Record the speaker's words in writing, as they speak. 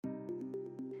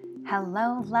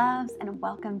Hello, loves, and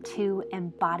welcome to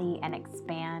Embody and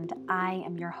Expand. I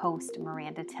am your host,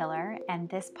 Miranda Tiller, and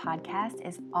this podcast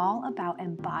is all about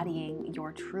embodying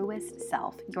your truest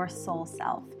self, your soul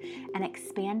self, and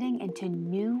expanding into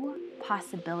new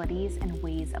possibilities and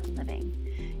ways of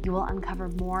living. You will uncover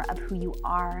more of who you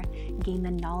are, gain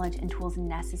the knowledge and tools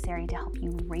necessary to help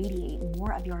you radiate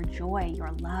more of your joy,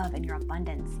 your love, and your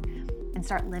abundance, and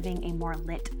start living a more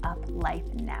lit up life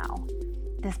now.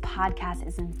 This podcast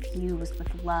is infused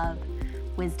with love,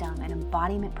 wisdom, and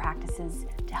embodiment practices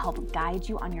to help guide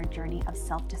you on your journey of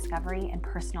self-discovery and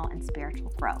personal and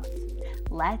spiritual growth.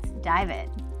 Let's dive in.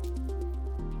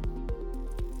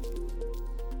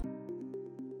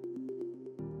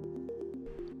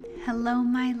 Hello,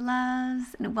 my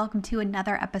loves, and welcome to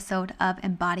another episode of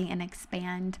Embody and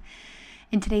Expand.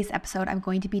 In today's episode, I'm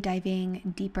going to be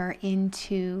diving deeper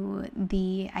into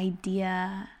the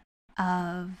idea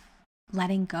of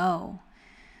letting go,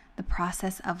 the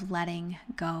process of letting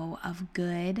go of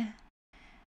good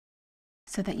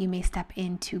so that you may step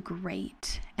into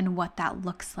great, and what that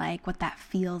looks like, what that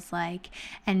feels like,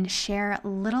 and share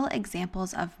little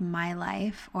examples of my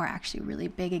life, or actually really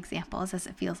big examples as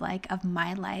it feels like, of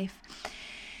my life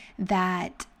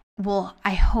that will,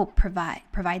 I hope,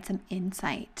 provide some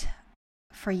insight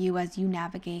for you as you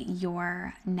navigate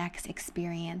your next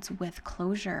experience with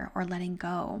closure or letting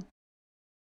go.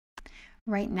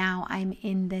 Right now, I'm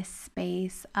in this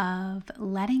space of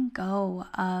letting go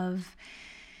of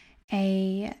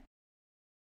a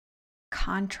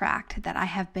contract that I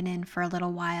have been in for a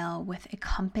little while with a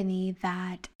company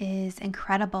that is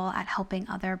incredible at helping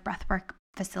other breathwork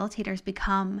facilitators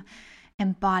become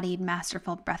embodied,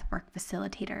 masterful breathwork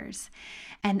facilitators.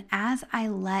 And as I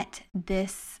let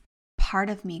this part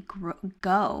of me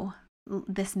go,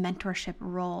 this mentorship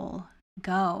role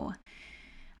go,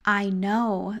 I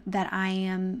know that I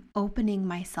am opening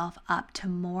myself up to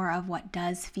more of what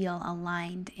does feel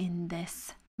aligned in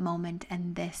this moment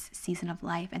and this season of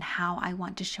life, and how I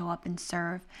want to show up and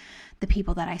serve the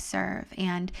people that I serve.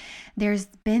 And there's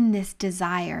been this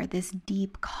desire, this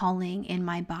deep calling in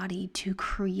my body to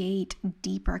create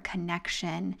deeper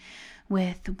connection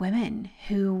with women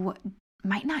who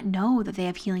might not know that they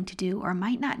have healing to do, or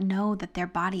might not know that their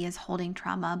body is holding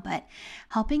trauma, but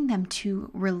helping them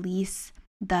to release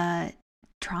the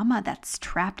trauma that's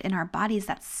trapped in our bodies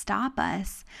that stop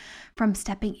us from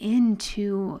stepping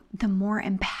into the more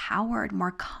empowered,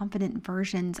 more confident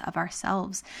versions of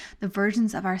ourselves, the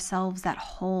versions of ourselves that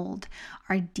hold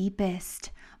our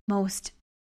deepest, most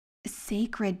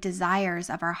sacred desires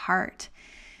of our heart.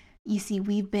 You see,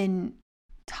 we've been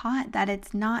taught that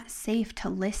it's not safe to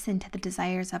listen to the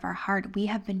desires of our heart. We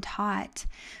have been taught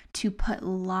to put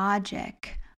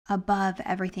logic above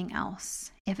everything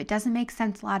else. If it doesn't make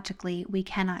sense logically, we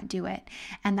cannot do it.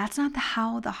 And that's not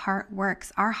how the heart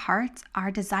works. Our hearts,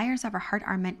 our desires of our heart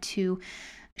are meant to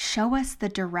show us the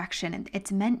direction.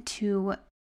 It's meant to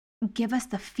give us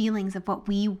the feelings of what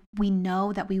we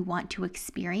know that we want to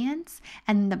experience.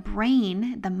 And the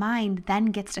brain, the mind, then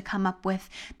gets to come up with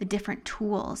the different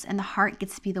tools, and the heart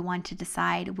gets to be the one to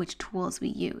decide which tools we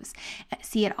use.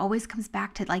 See, it always comes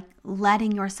back to like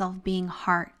letting yourself being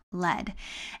heart-led.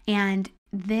 And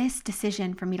this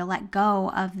decision for me to let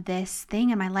go of this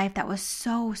thing in my life that was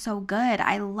so good.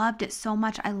 I loved it so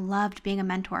much. I loved being a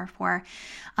mentor for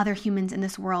other humans in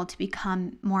this world to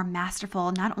become more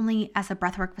masterful, not only as a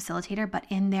breathwork facilitator, but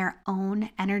in their own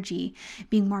energy.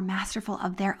 Being more masterful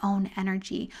of their own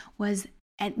energy was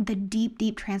the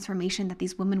deep transformation that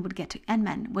these women would get to, and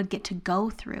men would get to go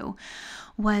through,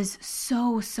 was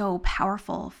so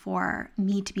powerful for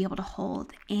me to be able to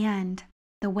hold. And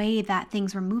the way that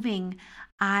things were moving,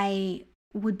 I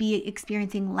would be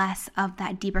experiencing less of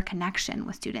that deeper connection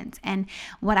with students. And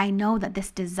what I know that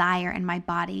this desire in my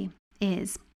body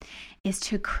is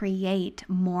to create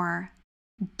more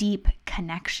deep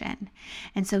connection.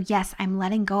 And so, yes, I'm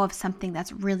letting go of something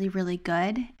that's really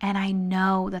good. And I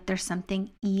know that there's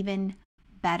something even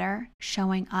better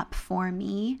showing up for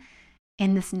me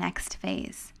in this next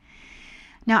phase.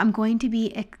 Now, I'm going to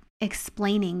be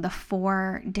explaining the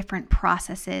 4 different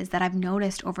processes that I've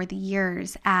noticed over the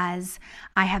years as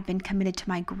I have been committed to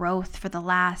my growth for the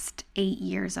last 8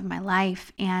 years of my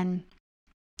life. And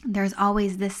there's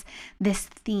always this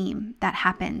theme that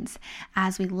happens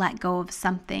as we let go of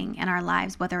something in our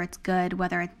lives, whether it's good,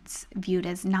 whether it's viewed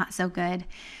as not so good,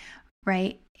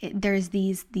 right? There's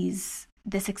this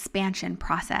expansion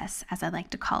process, as I like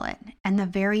to call it. And the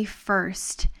very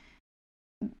first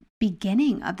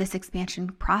beginning of this expansion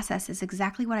process is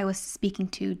exactly what I was speaking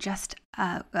to just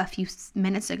a few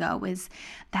minutes ago, is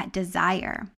that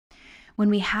desire. When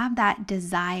we have that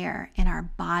desire in our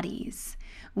bodies,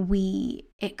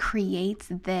 it creates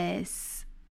this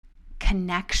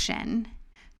connection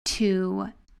to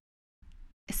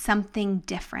something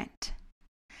different.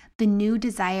 The new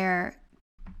desire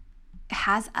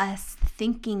has us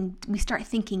thinking, we start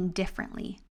thinking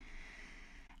differently.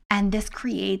 And this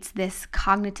creates this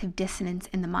cognitive dissonance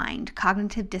in the mind.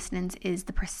 Cognitive dissonance is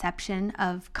the perception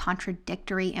of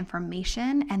contradictory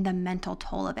information and the mental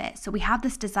toll of it. So we have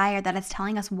this desire that is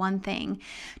telling us one thing,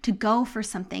 to go for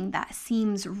something that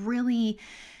seems really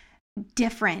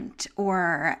different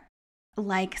or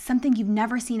like something you've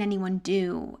never seen anyone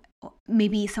do,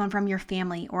 maybe someone from your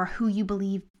family or who you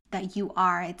believe that you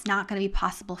are. It's not going to be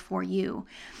possible for you.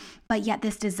 But yet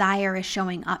this desire is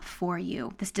showing up for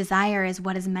you. This desire is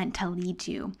what is meant to lead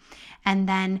you. And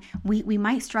then we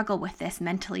might struggle with this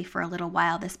mentally for a little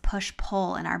while, this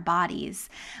push-pull in our bodies,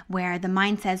 where the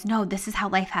mind says, no, this is how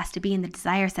life has to be. And the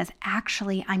desire says,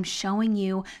 actually, I'm showing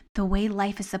you the way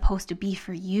life is supposed to be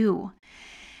for you.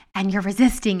 And you're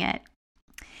resisting it.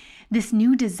 This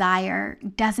new desire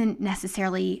doesn't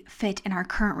necessarily fit in our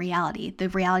current reality, the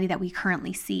reality that we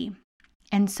currently see.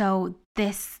 And so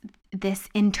this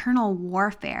internal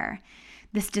warfare,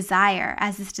 this desire,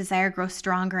 as this desire grows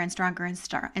stronger and stronger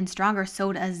and stronger,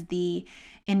 so does the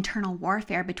internal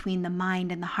warfare between the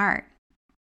mind and the heart.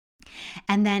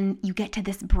 And then you get to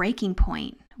this breaking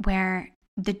point where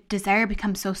the desire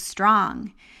becomes so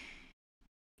strong,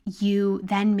 you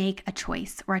then make a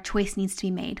choice, or a choice needs to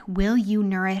be made. Will you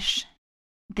nourish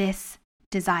this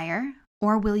desire,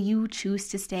 or will you choose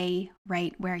to stay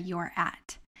right where you're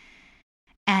at?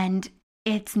 And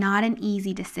it's not an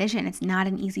easy decision. It's not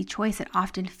an easy choice. It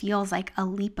often feels like a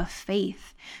leap of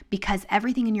faith because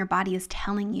everything in your body is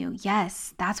telling you,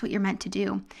 yes, that's what you're meant to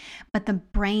do. But the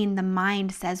brain, the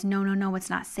mind says, no, it's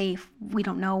not safe. We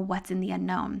don't know what's in the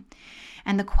unknown.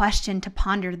 And the question to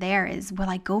ponder there is, will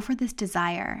I go for this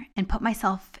desire and put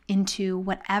myself into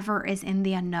whatever is in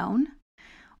the unknown?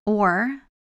 Or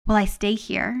will I stay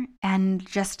here and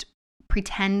just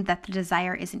pretend that the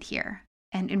desire isn't here?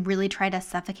 And really try to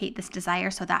suffocate this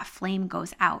desire so that flame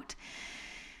goes out.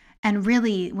 And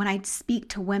really, when I speak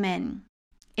to women,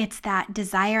 it's that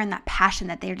desire and that passion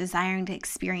that they're desiring to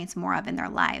experience more of in their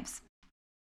lives.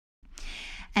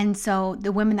 And so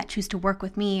the women that choose to work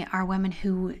with me are women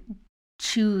who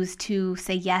choose to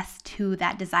say yes to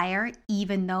that desire,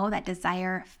 even though that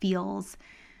desire feels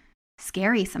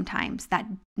scary sometimes.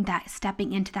 That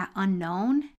stepping into that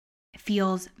unknown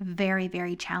feels very,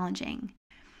 very challenging.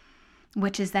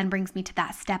 Which is then brings me to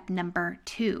that step number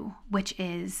 2, which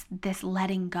is this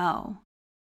letting go.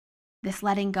 This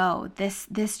letting go,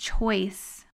 this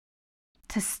choice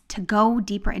to go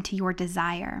deeper into your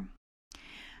desire.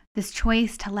 This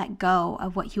choice to let go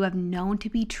of what you have known to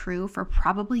be true for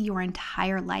probably your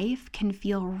entire life can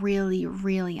feel really,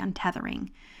 really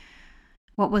untethering.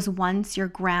 What was once your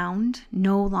ground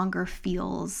no longer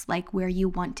feels like where you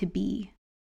want to be.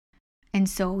 And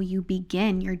so you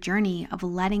begin your journey of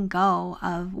letting go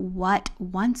of what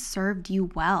once served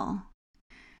you well,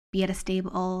 be it a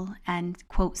stable and,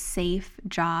 quote, safe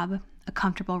job, a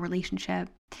comfortable relationship,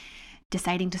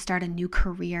 deciding to start a new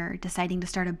career, deciding to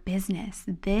start a business.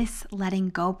 This letting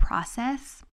go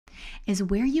process is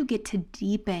where you get to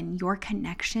deepen your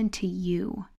connection to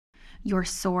you, your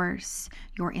source,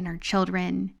 your inner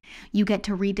children. You get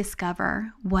to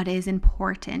rediscover what is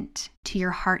important to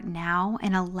your heart now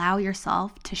and allow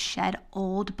yourself to shed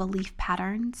old belief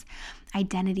patterns,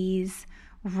 identities,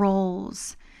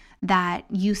 roles that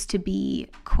used to be,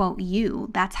 quote, you.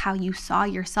 That's how you saw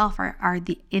yourself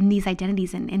in these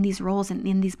identities and in these roles and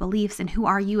in these beliefs. And who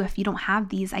are you if you don't have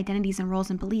these identities and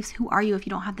roles and beliefs? Who are you if you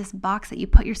don't have this box that you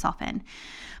put yourself in?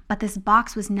 But this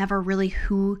box was never really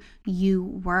who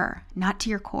you were, not to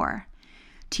your core.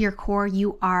 To your core,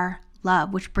 you are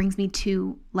love, which brings me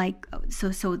to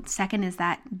so second is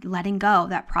that letting go,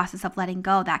 that process of letting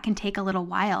go. That can take a little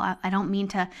while. I don't mean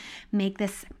to make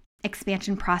this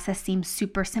expansion process seems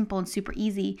super simple and super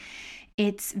easy.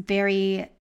 It's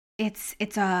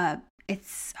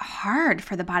hard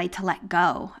for the body to let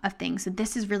go of things. So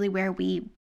this is really where we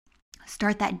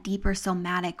start that deeper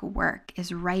somatic work,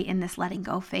 is right in this letting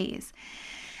go phase.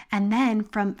 And then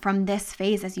from this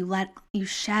phase, as you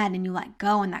shed and you let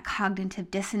go, and that cognitive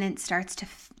dissonance starts to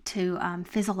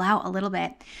fizzle out a little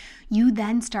bit, you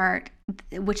then start,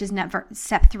 which is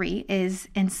step 3, is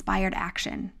inspired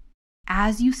action.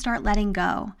 As you start letting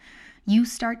go, you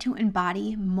start to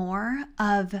embody more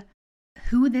of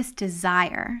who this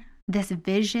desire, this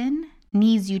vision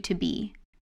needs you to be.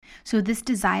 So this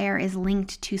desire is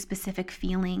linked to specific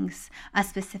feelings, a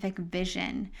specific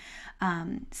vision,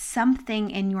 something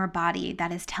in your body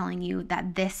that is telling you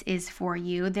that this is for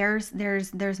you.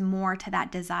 There's more to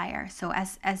that desire. So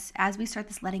as we start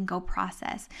this letting go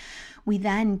process, we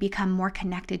then become more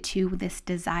connected to this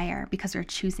desire because we're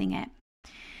choosing it.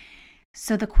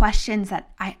 So the questions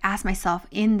that I ask myself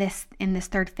in this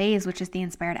third phase, which is the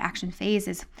inspired action phase,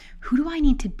 is who do I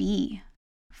need to be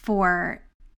for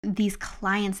these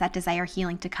clients that desire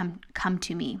healing to come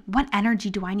to me? What energy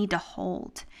do I need to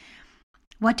hold?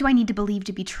 What do I need to believe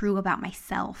to be true about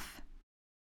myself?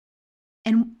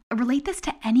 And relate this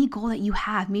to any goal that you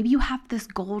have. Maybe you have this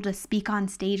goal to speak on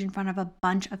stage in front of a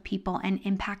bunch of people and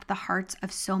impact the hearts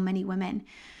of so many women.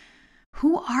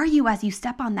 Who are you as you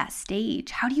step on that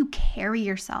stage? How do you carry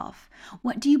yourself?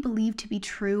 What do you believe to be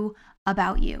true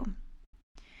about you?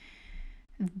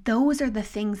 Those are the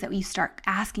things that you start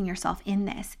asking yourself in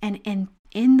this. And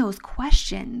in those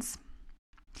questions,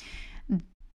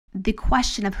 the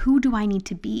question of who do I need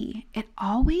to be, it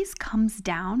always comes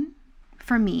down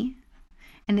for me,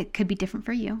 and it could be different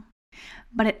for you,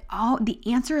 but the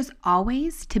answer is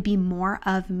always to be more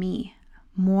of me,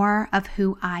 more of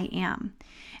who I am.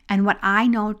 And what I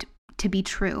know to be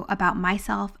true about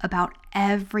myself, about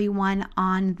everyone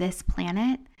on this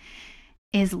planet,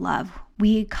 is love.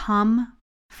 We come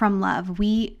from love.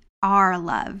 We are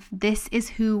love. This is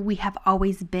who we have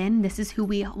always been. This is who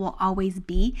we will always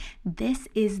be. This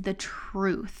is the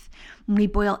truth. When we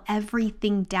boil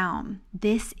everything down,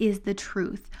 this is the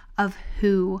truth of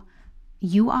who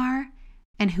you are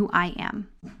and who I am.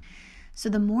 So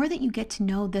the more that you get to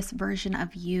know this version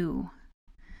of you,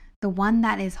 the one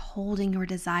that is holding your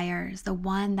desires, the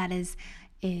one that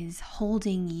is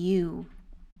holding you,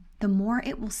 the more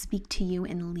it will speak to you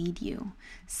and lead you.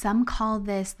 Some call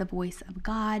this the voice of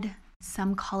God.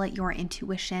 Some call it your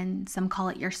intuition. Some call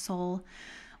it your soul.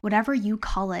 Whatever you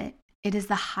call it, it is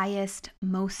the highest,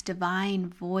 most divine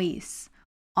voice,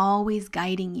 always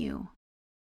guiding you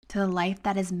to the life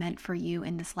that is meant for you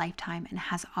in this lifetime and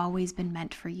has always been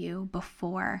meant for you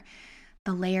before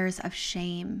the layers of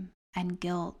shame and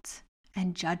guilt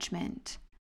and judgment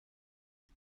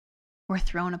were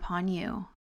thrown upon you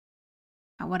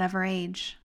at whatever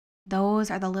age.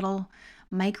 Those are the little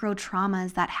micro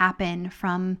traumas that happen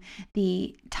from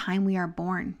the time we are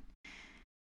born.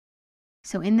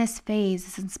 So in this phase,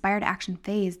 this inspired action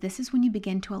phase, this is when you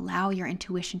begin to allow your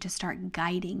intuition to start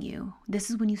guiding you. This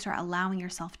is when you start allowing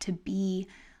yourself to be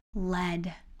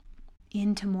led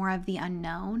into more of the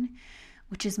unknown,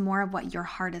 which is more of what your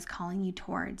heart is calling you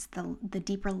towards. The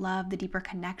deeper love, the deeper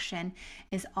connection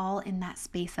is all in that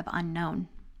space of unknown.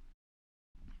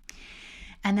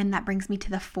 And then that brings me to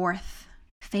the fourth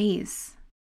phase.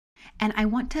 And I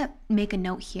want to make a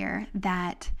note here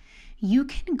that you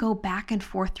can go back and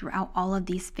forth throughout all of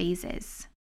these phases.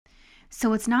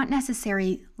 So it's not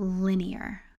necessarily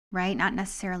linear, right? Not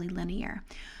necessarily linear.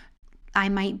 I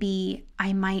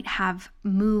might have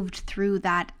moved through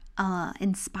that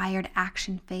inspired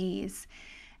action phase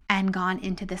and gone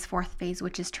into this fourth phase,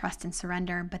 which is trust and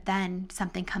surrender. But then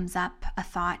something comes up, a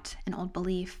thought, an old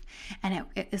belief, and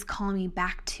it is calling me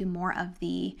back to more of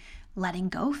the letting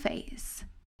go phase,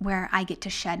 where I get to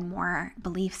shed more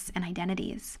beliefs and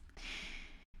identities.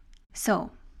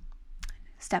 So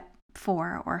step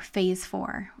 4, or phase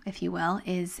 4, if you will,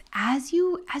 is as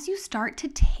you start to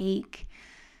take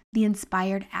the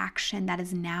inspired action that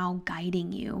is now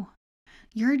guiding you,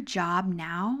 your job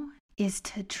now is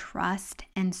to trust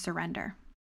and surrender.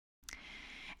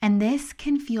 And this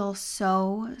can feel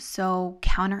so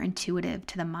counterintuitive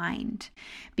to the mind,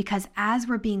 because as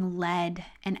we're being led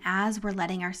and as we're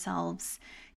letting ourselves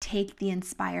take the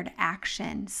inspired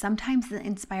action, sometimes the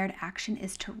inspired action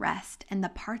is to rest. And the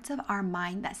parts of our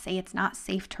mind that say it's not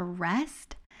safe to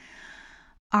rest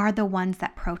are the ones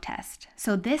that protest.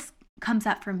 So this comes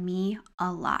up for me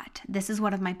a lot. This is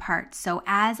one of my parts. So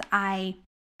as I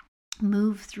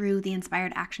move through the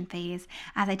inspired action phase,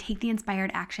 as I take the inspired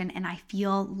action and I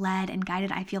feel led and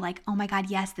guided, I feel like, oh my God,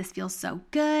 yes, this feels so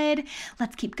good.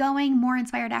 Let's keep going. More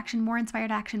inspired action, more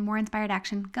inspired action, more inspired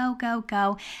action. Go, go,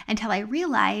 go. Until I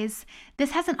realize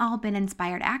this hasn't all been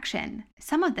inspired action.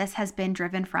 Some of this has been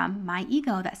driven from my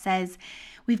ego that says,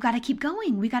 we've got to keep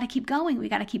going. We got to keep going. We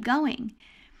got to keep going.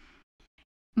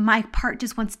 My part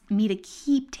just wants me to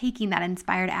keep taking that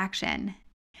inspired action,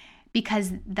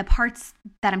 because the parts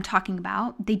that I'm talking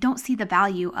about, they don't see the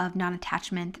value of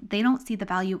non-attachment. They don't see the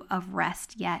value of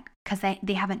rest yet, because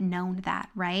they haven't known that,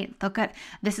 right?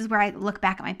 This is where I look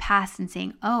back at my past and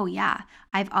saying, oh yeah,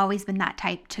 I've always been that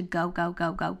type to go, go,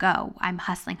 go, go, go. I'm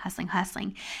hustling, hustling,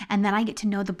 hustling. And then I get to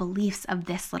know the beliefs of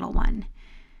this little one.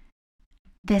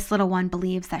 This little one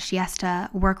believes that she has to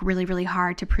work really, really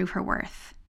hard to prove her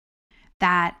worth.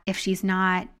 That if she's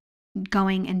not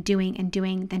going and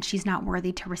doing, then she's not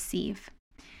worthy to receive.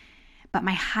 But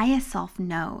my highest self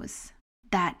knows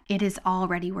that it is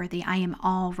already worthy. I am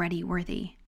already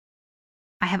worthy.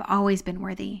 I have always been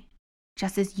worthy,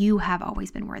 just as you have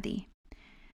always been worthy.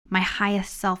 My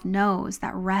highest self knows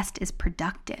that rest is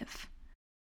productive.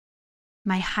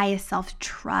 My highest self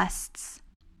trusts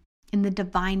in the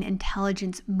divine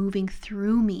intelligence moving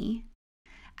through me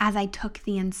as I took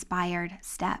the inspired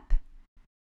step.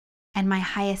 And my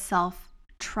highest self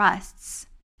trusts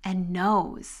and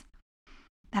knows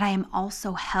that I am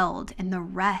also held in the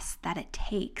rest that it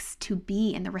takes to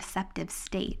be in the receptive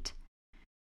state.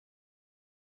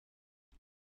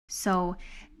 So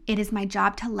it is my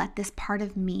job to let this part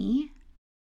of me,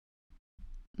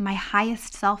 my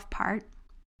highest self part,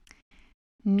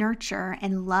 nurture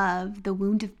and love the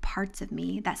wounded parts of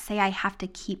me that say I have to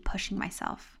keep pushing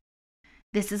myself.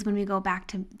 This is when we go back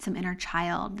to some inner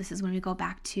child. This is when we go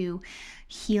back to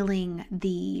healing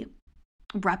the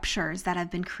ruptures that have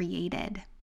been created.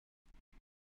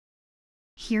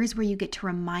 Here's where you get to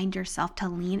remind yourself to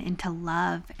lean into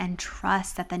love and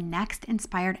trust that the next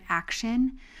inspired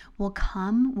action will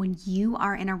come when you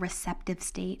are in a receptive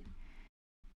state.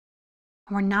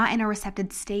 We're not in a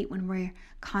receptive state when we're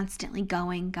constantly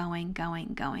going.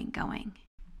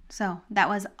 So that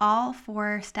was all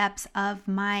 4 steps of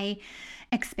my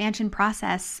expansion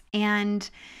process. And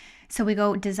so we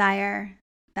go desire,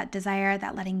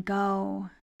 that letting go,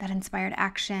 that inspired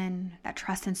action, that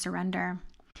trust and surrender.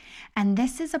 And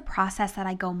this is a process that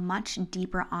I go much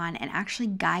deeper on and actually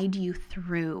guide you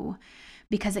through,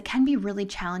 because it can be really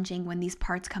challenging when these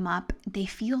parts come up. They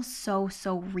feel so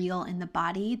real in the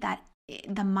body that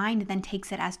the mind then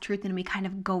takes it as truth, and we kind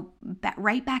of go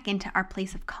right back into our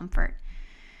place of comfort,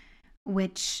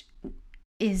 which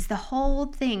is the whole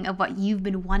thing of what you've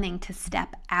been wanting to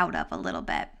step out of a little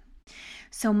bit.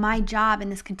 So my job in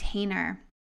this container,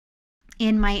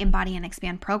 in my Embody and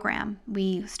Expand program,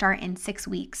 we start in 6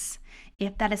 weeks.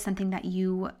 If that is something that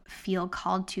you feel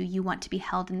called to, you want to be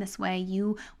held in this way,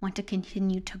 you want to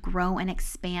continue to grow and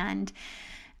expand,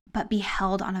 but be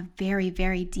held on a very,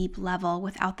 very deep level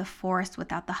without the force,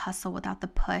 without the hustle, without the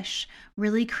push,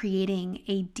 really creating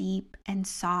a deep and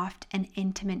soft and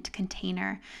intimate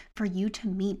container for you to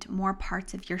meet more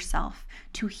parts of yourself,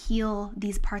 to heal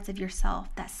these parts of yourself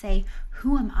that say,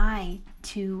 who am I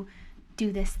to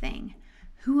do this thing?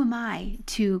 Who am I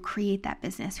to create that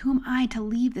business? Who am I to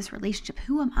leave this relationship?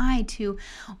 Who am I to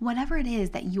whatever it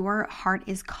is that your heart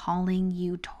is calling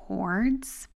you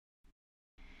towards?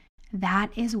 That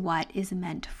is what is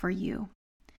meant for you.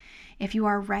 If you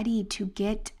are ready to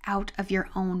get out of your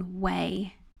own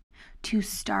way, to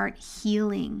start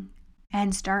healing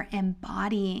and start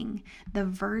embodying the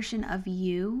version of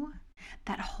you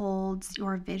that holds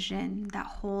your vision, that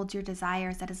holds your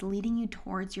desires, that is leading you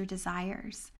towards your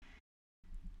desires.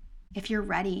 If you're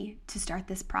ready to start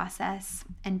this process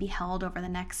and be held over the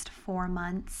next 4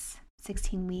 months,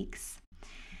 16 weeks,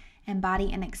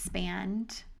 Embody and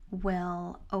Expand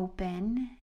will open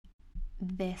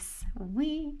this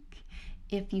week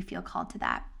if you feel called to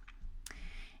that.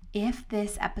 If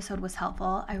this episode was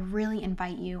helpful, I really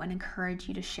invite you and encourage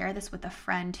you to share this with a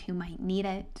friend who might need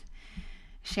it.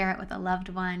 Share it with a loved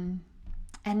one.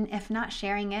 And if not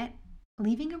sharing it,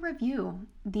 leaving a review.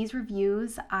 These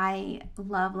reviews I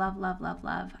love.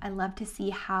 I love to see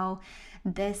how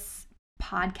this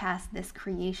podcast, this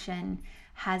creation,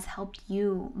 has helped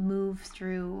you move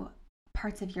through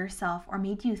parts of yourself or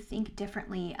made you think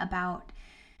differently about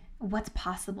what's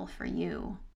possible for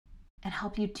you and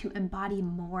help you to embody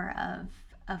more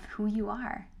of who you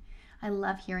are. I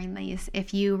love hearing these.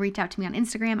 If you reach out to me on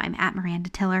Instagram, I'm at Miranda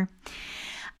Tiller.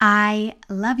 I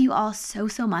love you all so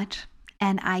much,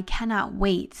 and I cannot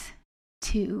wait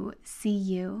to see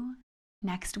you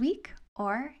next week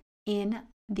or in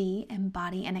the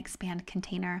Embody and Expand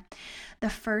container. The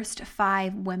first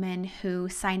 5 women who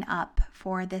sign up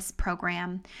for this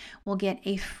program will get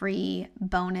a free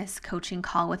bonus coaching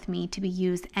call with me to be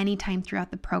used anytime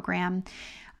throughout the program,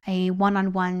 a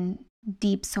one-on-one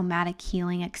deep somatic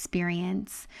healing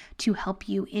experience to help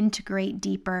you integrate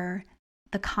deeper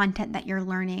the content that you're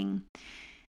learning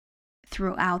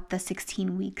throughout the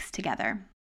 16 weeks together.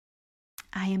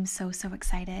 I am so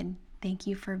excited. Thank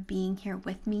you for being here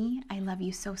with me. I love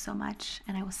you so much,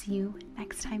 and I will see you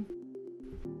next time.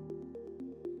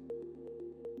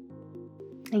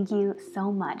 Thank you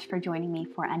so much for joining me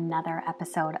for another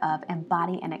episode of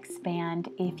Embody and Expand.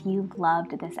 If you've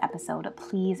loved this episode,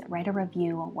 please write a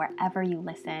review wherever you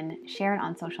listen, share it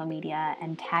on social media,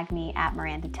 and tag me at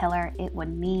Miranda Tiller. It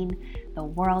would mean the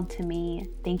world to me.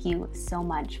 Thank you so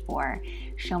much for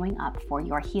showing up for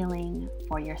your healing,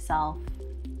 for yourself,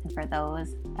 and for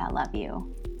those that love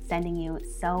you. Sending you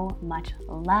so much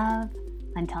love.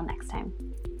 Until next time.